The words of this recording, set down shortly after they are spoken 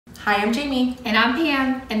Hi, I'm Jamie. And I'm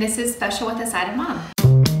Pam, and this is Special with a Side of Mom.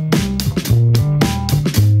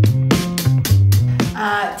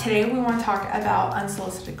 Today we want to talk about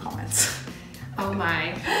unsolicited comments. Oh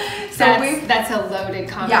my. So that's a loaded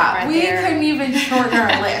comment right there. Yeah, we couldn't even shorten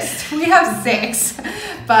our list. We have 6,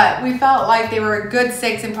 but we felt like they were a good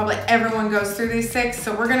 6 and probably everyone goes through these 6,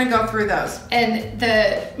 so we're going to go through those. And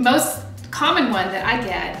the most common one that I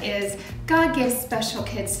get is, God gives special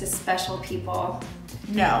kids to special people.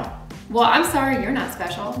 No. Well, I'm sorry, you're not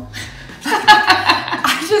special.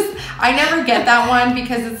 I never get that one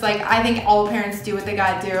because it's like, I think all parents do what they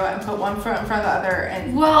gotta do and put one foot in front of the other.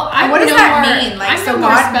 And well, what does that mean? Like, I'm so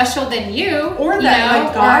more special than you. Or that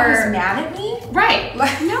like God is mad at me? Right.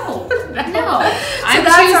 Like, no. So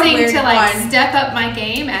I'm choosing to like step up my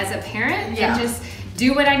game as a parent and just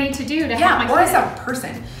do what I need to do to help my kid. Or as a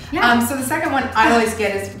person. Yeah. So the second one I always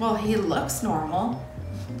get is, well, he looks normal.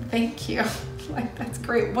 Thank you. Like, that's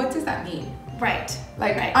great. What does that mean? Right.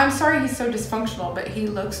 Like, I'm sorry he's so dysfunctional, but he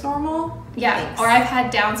looks normal? Yeah. Thanks. Or I've had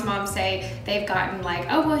Downs moms say they've gotten like,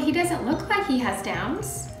 oh, well, he doesn't look like he has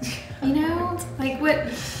Downs. You know? Like, what?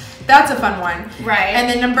 That's a fun one. Right. And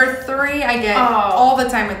then number 3, I get all the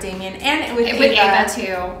time with Damien and with Ava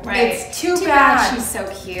too. Right. It's too bad. She's so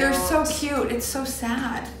cute. They're so cute. It's so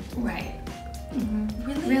sad. Right.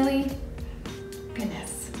 Mm-hmm. Really?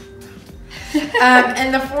 Goodness.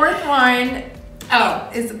 And the 4th one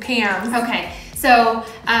is Pam's. Okay. So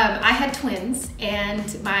I had twins,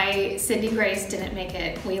 and my Cindy Grace didn't make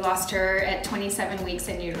it. We lost her at 27 weeks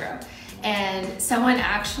in utero. And someone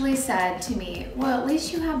actually said to me, well, at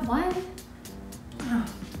least you have one. Oh.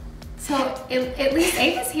 So at least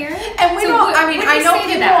Ava's here. And we don't, I know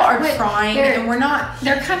people are trying and we're not.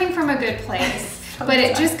 They're coming from a good place, but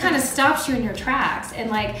it just kind of stops you in your tracks.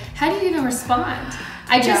 And like, how do you even respond?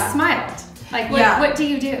 I just smiled. Like, what do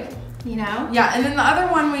you do? You know? Yeah, and then the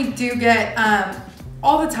other one we do get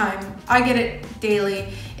all the time, I get it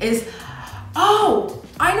daily, is, oh,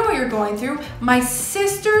 I know what you're going through. My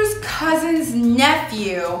sister's cousin's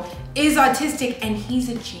nephew is autistic and he's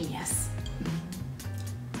a genius.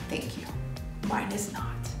 Thank you. Mine is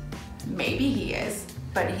not. Maybe he is,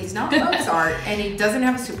 but he's not Mozart and he doesn't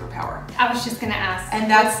have a superpower. I was just gonna ask.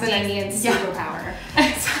 And that's Damien's superpower.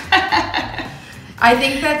 I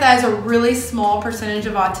think that is a really small percentage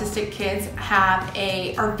of autistic kids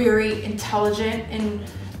are very intelligent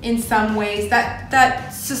in some ways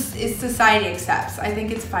that society accepts. I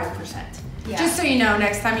think it's 5%. Yeah. Just so you know,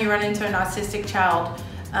 next time you run into an autistic child,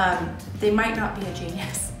 they might not be a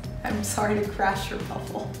genius. I'm sorry to crash your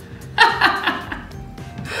bubble.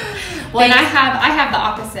 Well, and I have the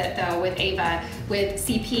opposite though with Ava, with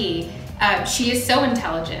CP. She is so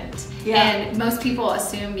intelligent. Yeah. And most people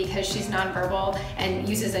assume because she's nonverbal and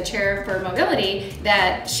uses a chair for mobility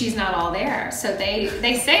that she's not all there. So they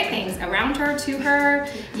say things around her, to her,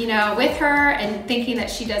 you know, with her, and thinking that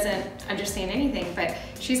she doesn't understand anything, but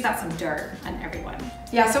she's got some dirt on everyone.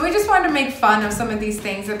 Yeah, so we just wanted to make fun of some of these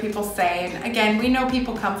things that people say. And again, we know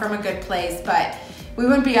people come from a good place, but we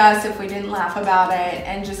wouldn't be us if we didn't laugh about it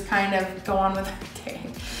and just kind of go on with our day.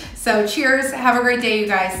 So cheers, have a great day, you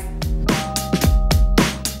guys.